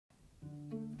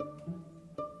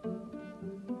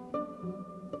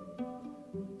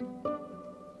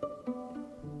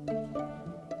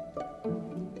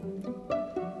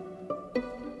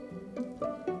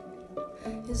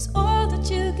'cause all that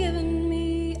you've given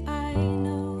me, I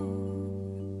know.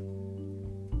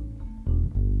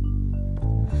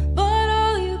 But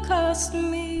all you cost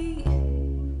me,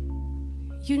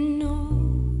 you know.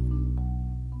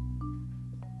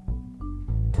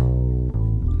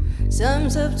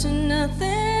 Sums up to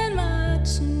nothing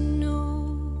much, no,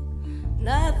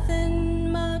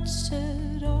 nothing much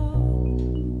at all.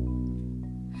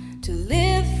 To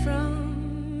live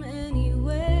from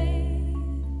anyway,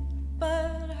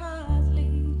 but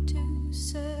hardly to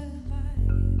survive.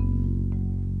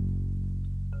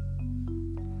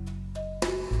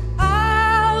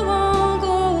 I won't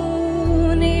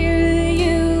go near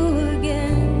you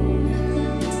again.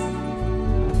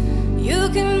 You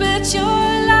can bet your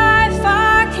life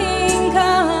I can't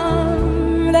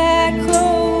come that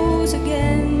close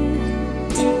again.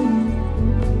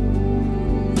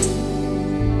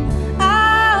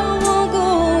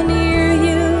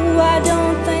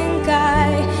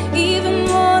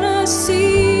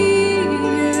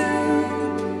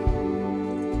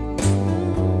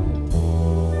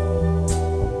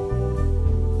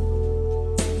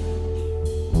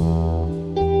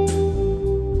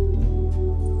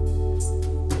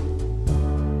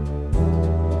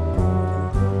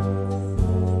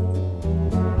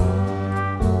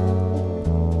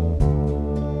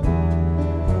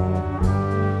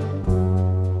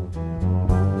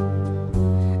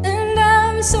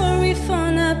 Sorry for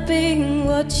not being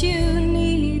what you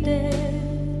needed,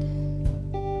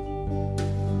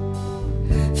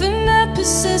 for not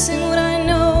possessing what I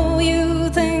know you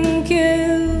think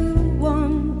you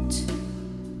want.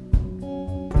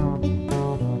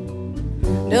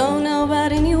 Don't know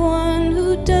about anyone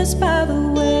who does, by the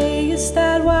way. Is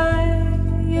that why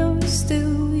you're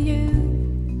still you?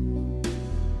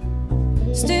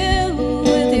 Still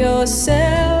with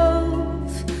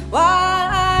yourself? Why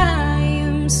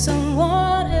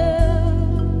someone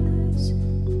else?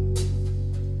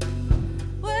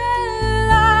 Well,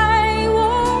 I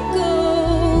won't go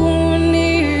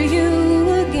near you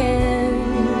again.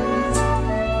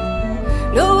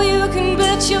 No, you can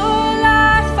bet your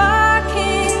life I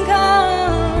can't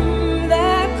come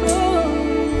that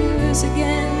close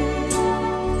again.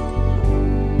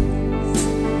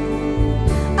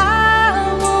 I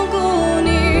won't go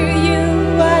near you.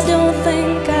 I don't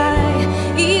think I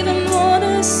even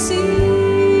see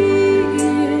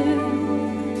you,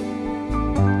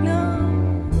 no.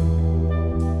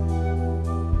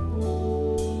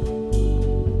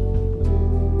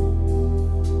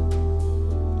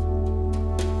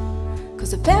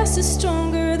 'Cause the past is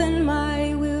stronger than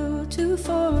my will to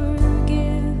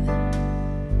forgive.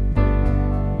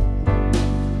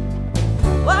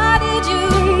 Why did you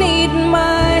need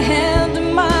my hand in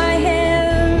my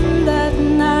hand that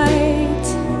night?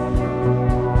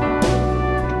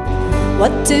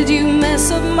 What did you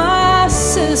mess up my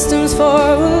systems for?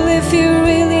 Well, if you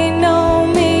really know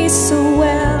me so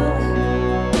well,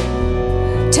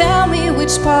 tell me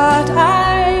which part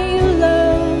I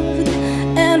loved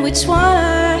and which one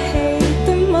I hate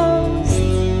the most.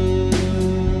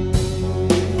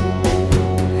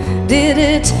 Did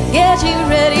it get you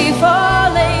ready for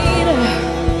later?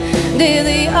 Did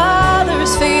the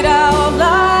others fade out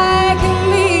like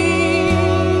me?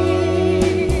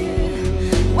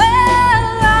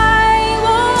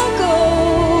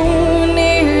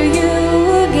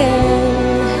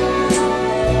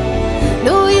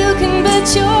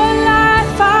 Your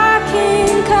life I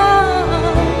can't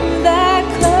come that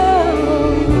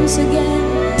close again.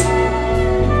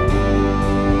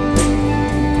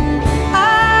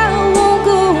 I won't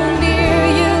go near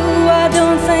you. I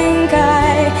don't think I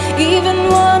even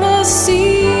wanna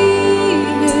see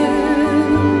you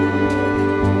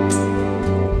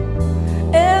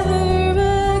ever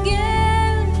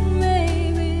again,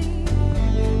 maybe.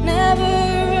 Never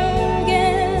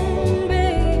again,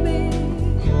 baby.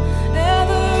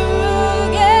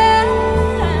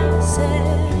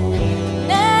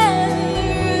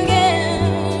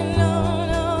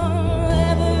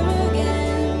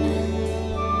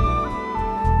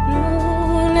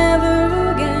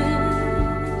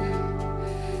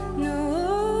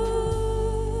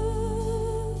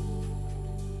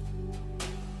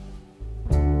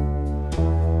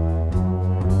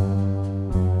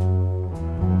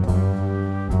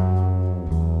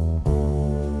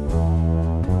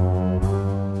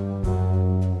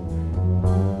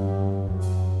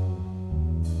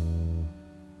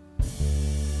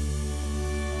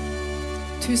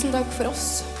 Tusen takk for oss.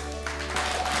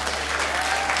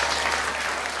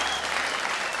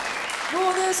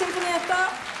 Bodo Symfonietta.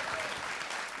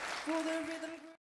 Bodo Rhythm.